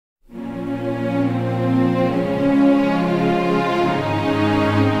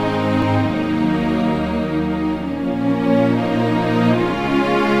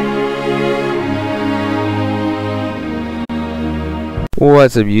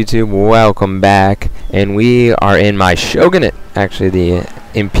What's up, YouTube? Welcome back, and we are in my Shogunate, actually the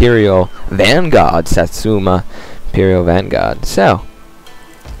Imperial Vanguard, Satsuma Imperial Vanguard. So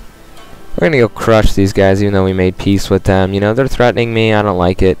we're gonna go crush these guys, even though we made peace with them. You know, they're threatening me. I don't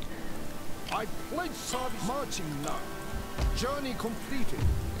like it.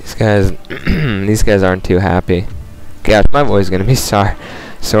 These guys, these guys aren't too happy. Gosh, my voice is gonna be sore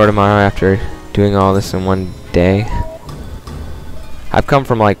tomorrow after doing all this in one day. I've come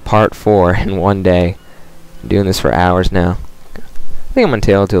from like part 4 in one day. I'm doing this for hours now. I think I'm gonna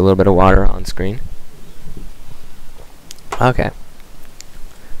tail to a little bit of water on screen. Okay.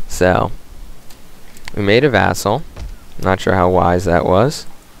 So we made a vassal. Not sure how wise that was.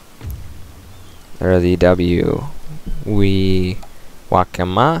 There are the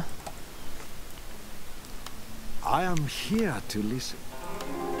Wakama. I am here to listen.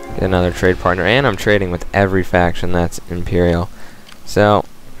 Get another trade partner, and I'm trading with every faction that's Imperial. So,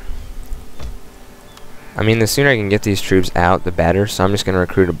 I mean, the sooner I can get these troops out, the better. So I'm just going to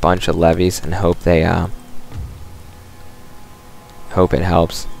recruit a bunch of levies and hope they, hope it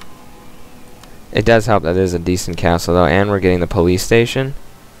helps. It does help that there's a decent castle, though, and we're getting the police station.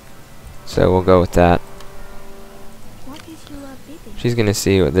 So we'll go with that. She's going to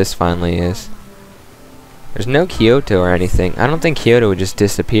see what this finally is. There's no Kyoto or anything. I don't think Kyoto would just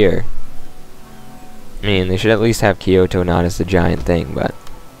disappear. I mean, they should at least have Kyoto not as the giant thing, but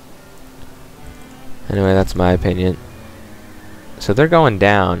anyway, that's my opinion. So they're going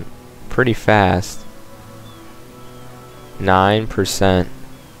down pretty fast. 9%.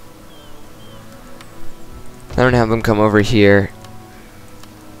 I don't have them come over here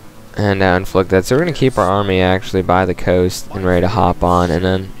and inflict that. So we're going to keep our army actually by the coast and ready to hop on. And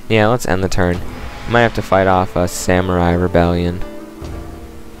then, yeah, let's end the turn. Might have to fight off a samurai rebellion.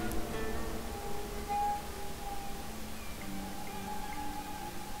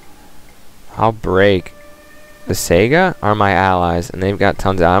 I'll break. The Sega are my allies, and they've got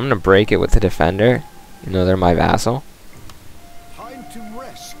tons of... I'm going to break it with the Defender. You know, they're my vassal. Time to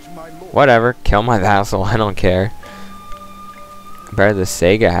rest, my lord. Whatever. Kill my vassal. I don't care. Better the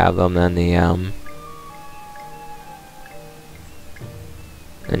Sega have them than the, and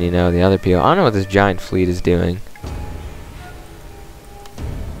you know, the other people. I don't know what this giant fleet is doing.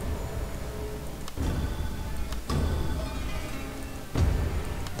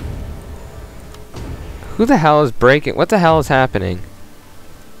 Who the hell is breaking? What the hell is happening?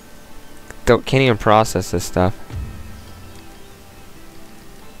 Can't even process this stuff.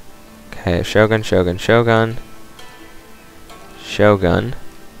 Okay, Shogun, Shogun, Shogun. Shogun.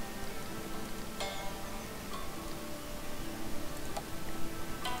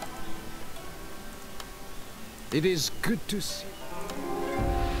 It is good to see.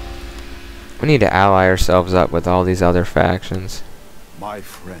 We need to ally ourselves up with all these other factions. My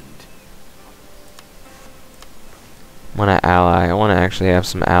friend. I want to ally. I want to actually have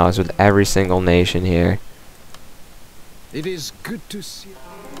some allies with every single nation here. It is good to see.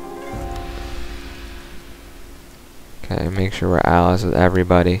 Okay, make sure we're allies with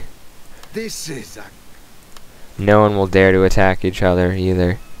everybody. This is a... No one will dare to attack each other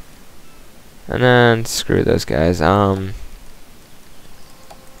either. And then screw those guys.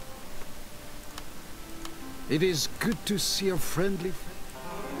 It is good to see a friendly...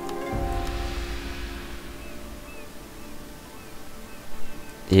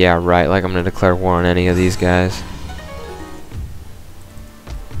 Yeah, right, like I'm gonna declare war on any of these guys.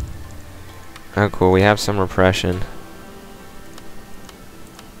 Oh, cool, we have some repression.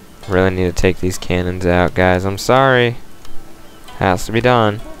 Really need to take these cannons out, guys. I'm sorry. Has to be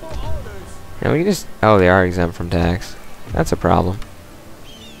done. And we can just... Oh, they are exempt from tax. That's a problem.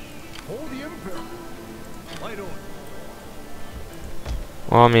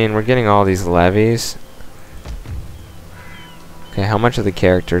 Well, I mean, we're getting all these levies. Okay, how much of the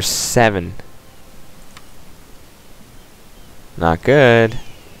characters? 7. Not good.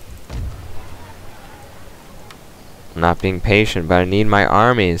 I'm not being patient, but I need my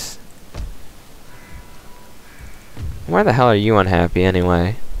armies. Why the hell are you unhappy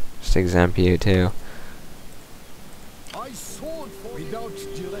anyway? Just exempt you too.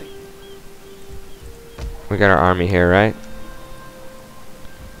 We got our army here, right?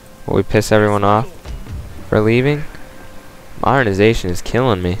 Will we piss everyone off for leaving? Modernization is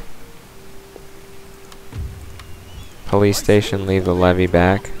killing me. Police station, leave the levy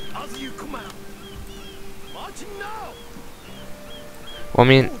back. Well, I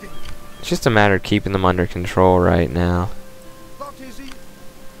mean, it's just a matter of keeping them under control right now.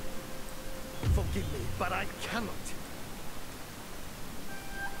 Forgive me, but I cannot.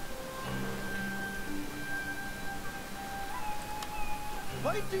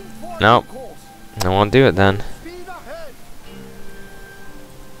 Waiting for Nope. the course. I won't do it then. Speed ahead.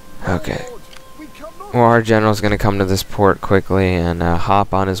 Okay. Lord, we cannot Well, our general's gonna come to this port quickly and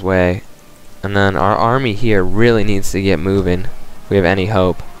hop on his way. And then our army here really needs to get moving if we have any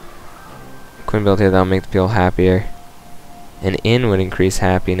hope. Queen build here, that'll make the people happier. An inn would increase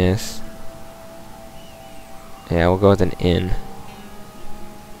happiness. Yeah, we'll go with an inn.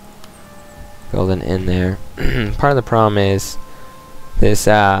 Build an inn there. Part of the problem is this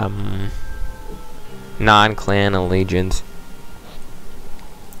non-clan allegiance.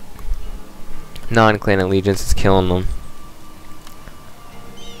 Non-clan allegiance is killing them.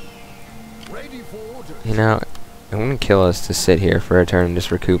 ready for orders. You know, it wouldn't kill us to sit here for a turn and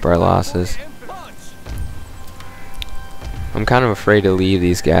just recoup our losses. I'm kind of afraid to leave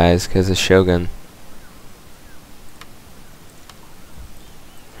these guys because of Shogun.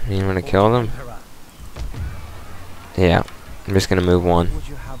 You want to kill them? Yeah, I'm just gonna move one.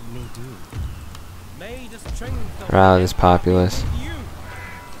 Rally this populace.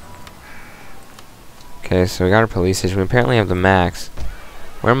 Okay, so we got our police station. We apparently have the max.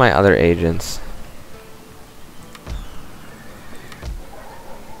 Where are my other agents?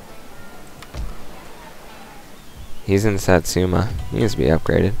 He's in Satsuma. He needs to be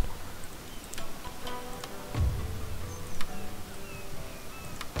upgraded.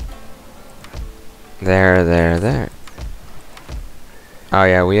 There. Oh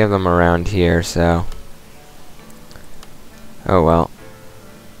yeah, we have them around here, so. Oh well.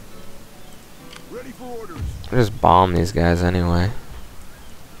 Ready for orders. We'll just bomb these guys anyway.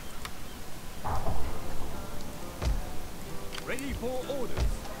 Ready for orders.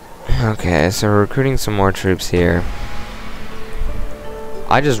 Okay, so we're recruiting some more troops here.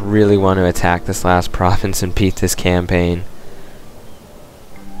 I just really want to attack this last province and beat this campaign.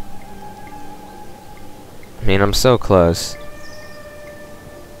 I mean, I'm so close.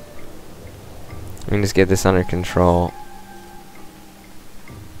 We can just get this under control.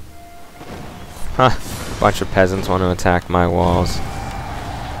 Huh. Bunch of peasants want to attack my walls.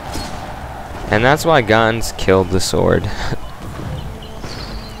 And that's why guns killed the sword.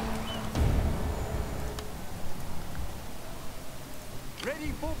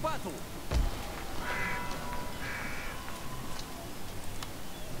 Ready for battle.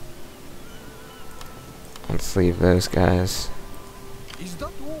 Let's leave those guys. Is that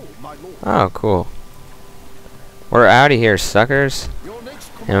all, my lord? Oh, cool. We're out of here, suckers. Your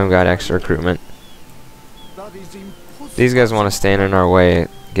next And we've got extra recruitment. That is impossible. These guys want to stand in our way,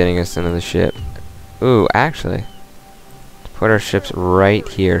 getting us into the ship. Ooh, actually, put our ships right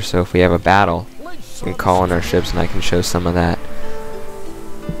here, so if we have a battle, we can call in our ships and I can show some of that.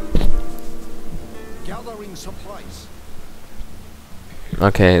 Gathering supplies.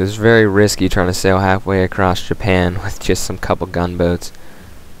 Okay, it was very risky trying to sail halfway across Japan with just some couple gunboats.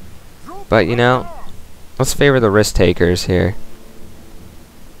 But, you know, let's favor the risk takers here.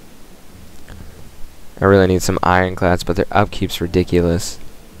 I really need some ironclads, but their upkeep's ridiculous.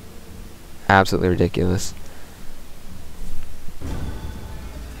 Absolutely ridiculous.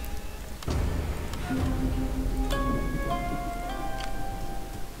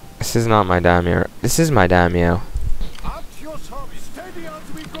 This is not my daimyo. This is my daimyo. At your service. Steady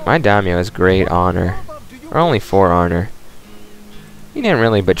as we go. My daimyo has great honor. Or only 4 honor. He didn't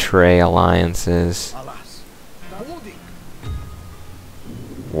really betray alliances. Alas. Boarding.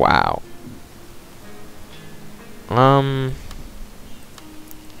 Wow.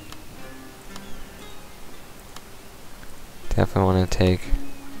 Definitely want to take.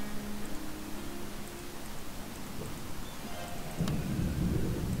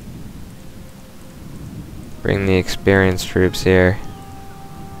 Bring the experienced troops here.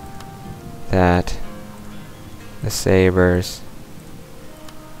 The sabers.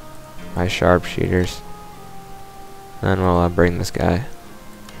 My sharpshooters. Then we'll bring this guy.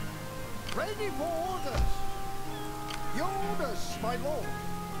 Ready for orders. Your orders, my lord.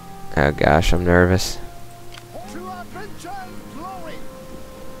 Oh gosh, I'm nervous. To adventure and glory.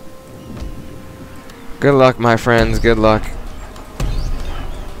 Good luck, my friends. Good luck.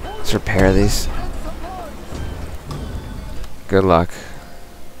 Let's repair these. Good luck.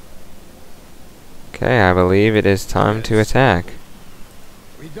 Okay, I believe it is time to attack.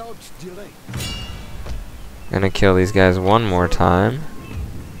 Without delay. Gonna kill these guys one more time.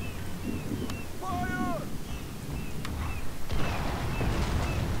 Fire!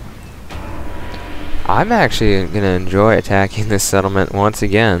 I'm actually gonna enjoy attacking this settlement once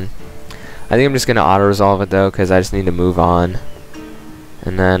again. I think I'm just gonna auto-resolve it though, because I just need to move on.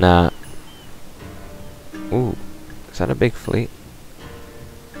 And then, ooh, is that a big fleet?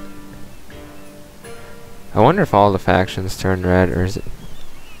 I wonder if all the factions turn red, or is it?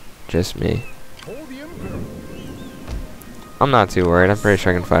 just me? For the Emperor. I'm not too worried. I'm pretty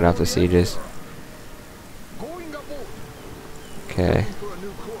sure I can fight off the sieges. Going aboard. Okay. For a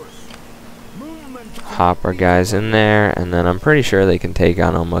new course. Movement. Hop our guys in there, and then I'm pretty sure they can take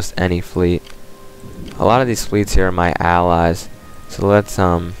on almost any fleet. A lot of these fleets here are my allies. So let's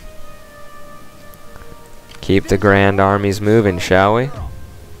keep the grand armies moving, shall we?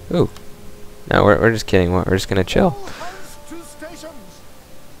 Ooh. No, we're just kidding. We're just gonna chill. All hands to stations.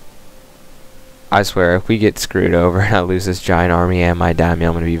 I swear, if we get screwed over and I lose this giant army and my daimyo,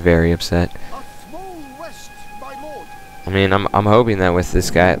 I'm gonna be very upset. A small rest, my lord. I mean, I'm hoping that with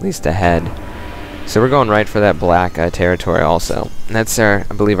this guy at least ahead. So we're going right for that black territory also. And that's our,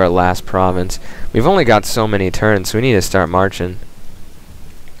 I believe, our last province. We've only got so many turns, so we need to start marching.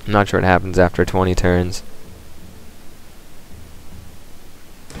 I'm not sure what happens after 20 turns.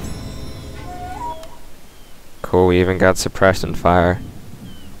 Cool, we even got suppression fire.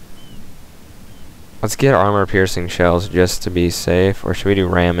 Let's get armor-piercing shells just to be safe, or should we do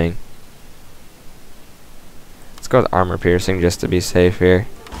ramming? Let's go with armor-piercing just to be safe here.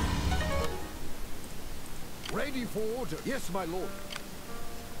 Ready for order. Yes, my lord.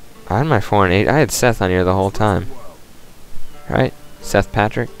 I had my 4 and 8. I had Seth on here the whole time. Right? Seth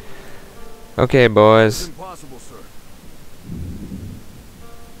Patrick? Okay, boys. Impossible, sir.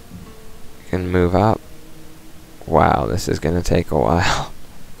 We can move up. Wow, this is going to take a while.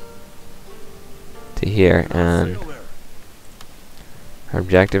 To here, and our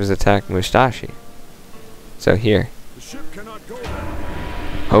objective is attack Mustashi. So here. The ship cannot go there.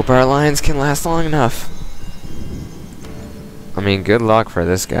 Hope our alliance can last long enough. I mean, good luck for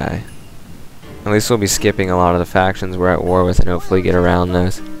this guy. At least we'll be skipping a lot of the factions we're at war with and hopefully get around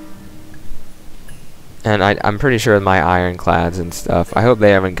those. And I'm pretty sure with my ironclads and stuff, I hope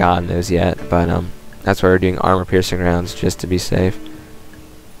they haven't gotten those yet, but that's why we're doing armor-piercing rounds, just to be safe.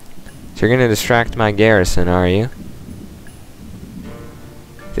 So you're going to distract my garrison, are you?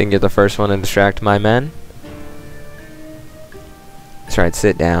 Think you're the first one to distract my men? That's right,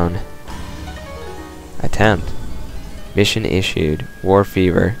 sit down. Attempt. Mission issued. War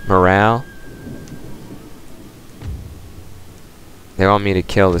fever. Morale. They want me to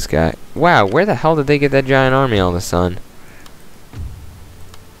kill this guy. Wow, where the hell did they get that giant army all of a sudden?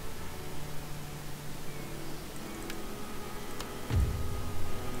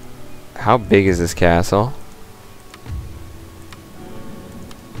 How big is this castle?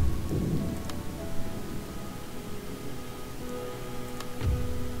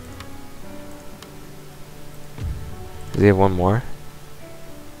 Does he have one more?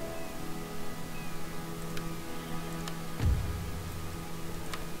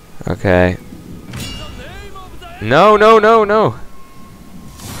 Okay. No, no, no, no!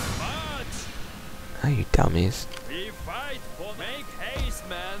 Oh, you dummies. We fight for make haste,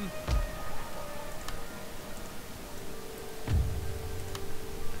 man.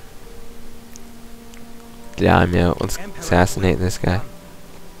 Daimyo, let's assassinate this guy.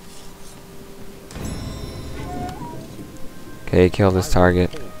 Okay, kill this target.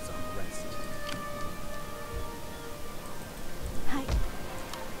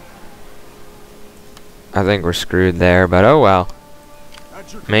 I think we're screwed there, but oh well.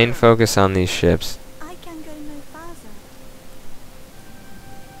 Main focus on these ships. I can go no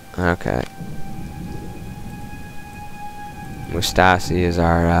farther. Okay. Mustasi is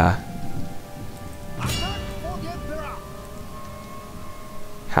our, Attack for the Emperor.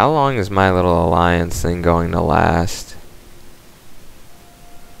 How long is my little alliance thing going to last?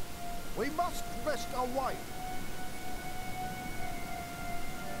 We must rest our way.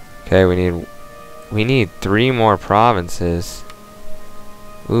 Okay, we need 3 more provinces.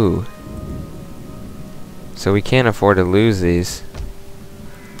 Ooh. So we can't afford to lose these.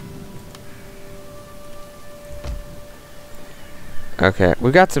 Okay,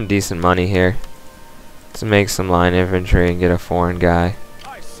 we got some decent money here. Let's make some line infantry and get a foreign guy.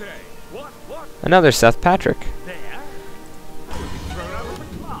 I say, what? Another Seth Patrick. There? I would be thrown out of the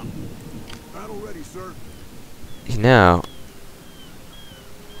club. Battle ready, sir. You know,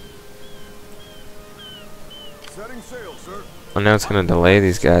 Setting sail, sir. I know it's going to delay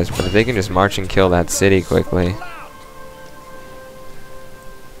these guys, but if they can just march and kill that city quickly.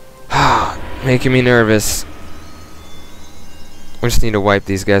 Making me nervous. We just need to wipe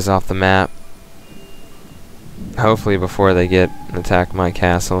these guys off the map. Hopefully before they get and attack my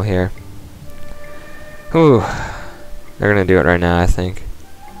castle here. Whew. They're going to do it right now, I think.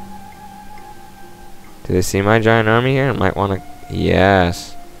 Do they see my giant army here? I might want to...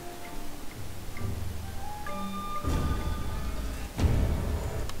 Yes.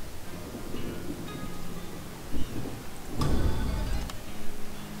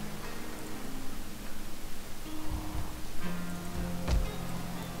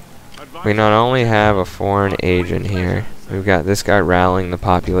 We not only have a foreign agent here, we've got this guy rallying the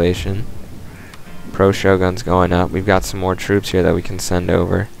population. Pro Shogun's going up. We've got some more troops here that we can send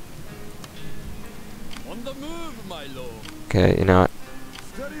over. On the move, my lord. Okay, you know what?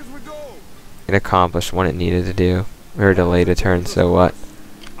 Steady as we go. It accomplished what it needed to do. We were delayed a turn, so what?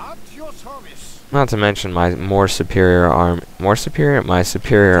 At your service. Not to mention my my superior army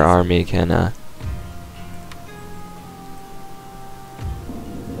can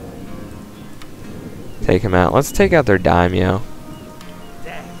take him out. Let's take out their daimyo.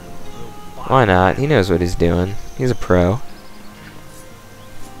 Why not? He knows what he's doing. He's a pro.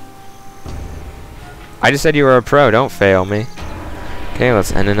 I just said you were a pro. Don't fail me. Okay,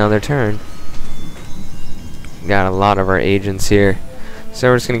 let's end another turn. Got a lot of our agents here. So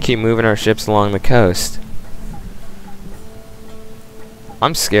we're just going to keep moving our ships along the coast.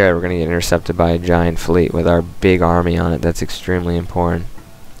 I'm scared we're going to get intercepted by a giant fleet with our big army on it. That's extremely important.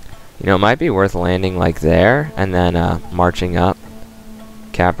 You know, it might be worth landing like there and then marching up.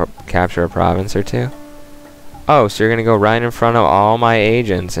 Capture a province or two. Oh, so you're going to go right in front of all my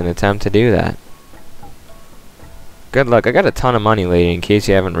agents and attempt to do that. Good luck. I got a ton of money, lady, in case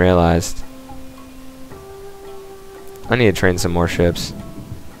you haven't realized. I need to train some more ships.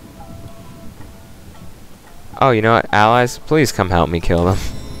 Oh, you know what? Allies, please come help me kill them.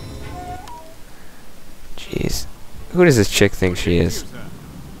 Jeez. Who does this chick think she is?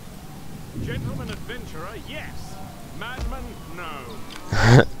 Gentleman adventurer, yes. Madman,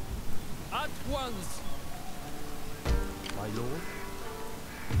 no. At once. My lord.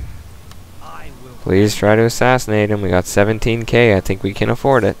 I will. Please try to assassinate him. We got 17k. I think we can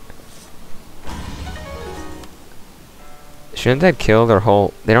afford it. Shouldn't that kill their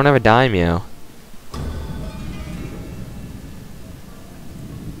whole... They don't have a daimyo.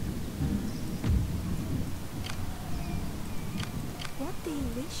 What do you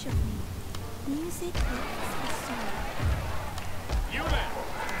wish of me? Music lifts the soul. You there.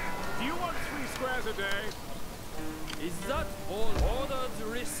 Do you want 3 squares a day? Is that all orders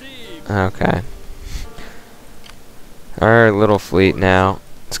received? Okay. Our little fleet now.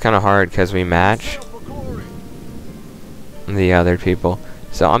 It's kind of hard because we match the other people.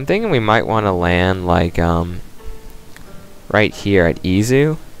 So I'm thinking we might want to land like right here at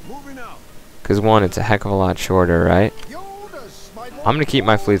Izu. Because one, it's a heck of a lot shorter, right? I'm going to keep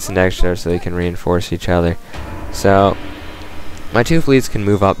my fleets next there so they can reinforce each other. So my 2 fleets can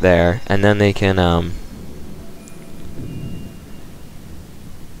move up there and then they can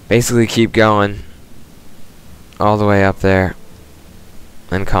basically keep going all the way up there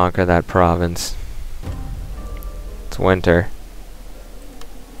and conquer that province. It's winter.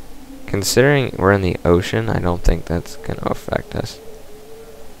 Considering we're in the ocean, I don't think that's going to affect us.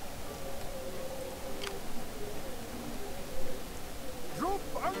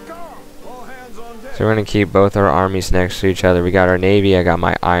 So we're going to keep both our armies next to each other. We got our navy. I got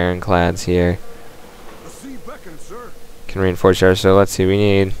my ironclads here. Can reinforce each other. So let's see. We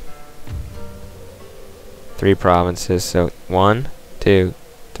need 3 provinces. So 1, 2,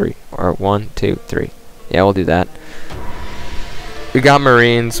 3. Or 1, 2, 3. Yeah, we'll do that. We got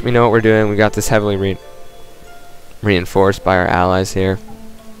marines. We know what we're doing. We got this heavily reinforced by our allies here.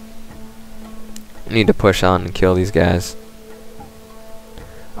 We need to push on and kill these guys.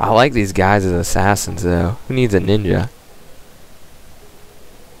 I like these guys as assassins, though. Who needs a ninja?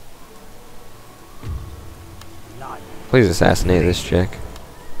 Please assassinate this chick.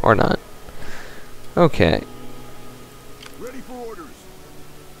 Or not. Okay. Ready for orders.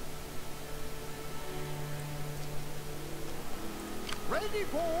 Ready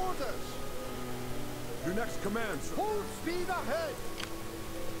for orders. Your next command, sir. Full speed ahead.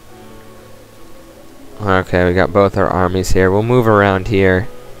 Okay, we got both our armies here. We'll move around here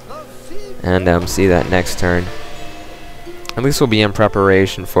and see that next turn. At least we'll be in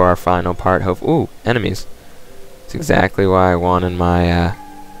preparation for our final part. Ooh, enemies. That's exactly why I wanted my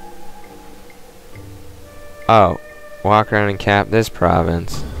oh, walk around and cap this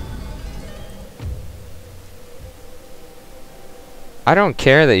province. I don't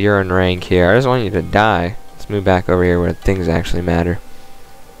care that you're in rank here. I just want you to die. Let's move back over here where things actually matter.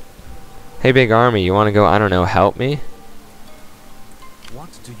 Hey, big army, you want to go, I don't know, help me? What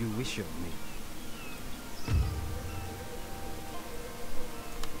do you wish of me?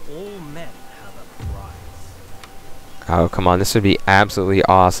 All men have a price. Oh, come on, this would be absolutely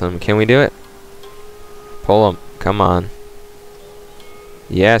awesome. Can we do it? Pull him. Come on.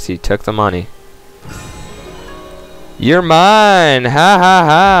 Yes, he took the money. You're mine! Ha ha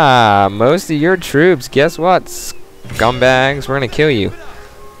ha! Most of your troops, guess what? Scumbags, we're gonna kill you.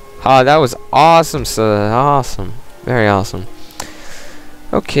 Oh, that was awesome, so awesome. Very awesome.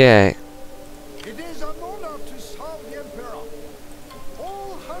 Okay. It is an honor to serve the Emperor.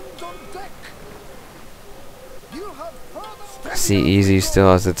 All hands on deck. You have further. I see Easy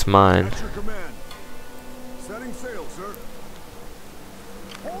still has its mind. At your command. Setting sail, sir.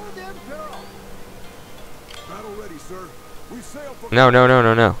 For the Emperor. Battle ready, sir. We sail for. No, no, no,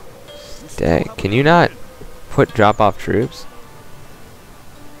 no, no. Dang. Can you not drop off troops?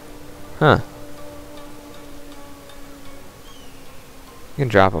 Huh. You can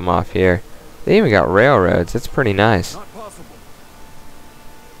drop them off here. They even got railroads. That's pretty nice. Not possible.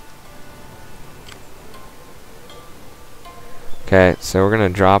 Okay, so we're gonna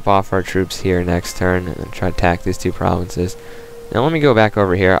drop off our troops here next turn and try to attack these two provinces. Now let me go back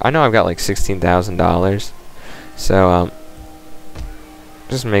over here. I know I've got like $16,000, so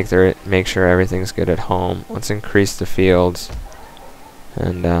just make sure everything's good at home. Let's increase the fields,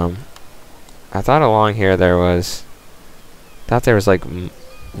 and I thought along here there was like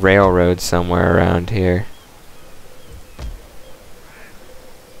railroads somewhere around here.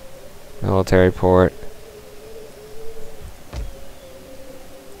 Military port.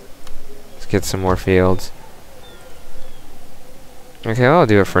 Let's get some more fields. Okay, that'll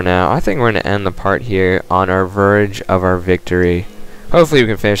do it for now. I think we're going to end the part here on our verge of our victory. Hopefully we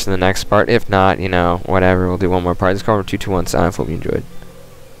can finish in the next part. If not, you know, whatever. We'll do one more part. This is Call 221 sign. I hope you enjoyed.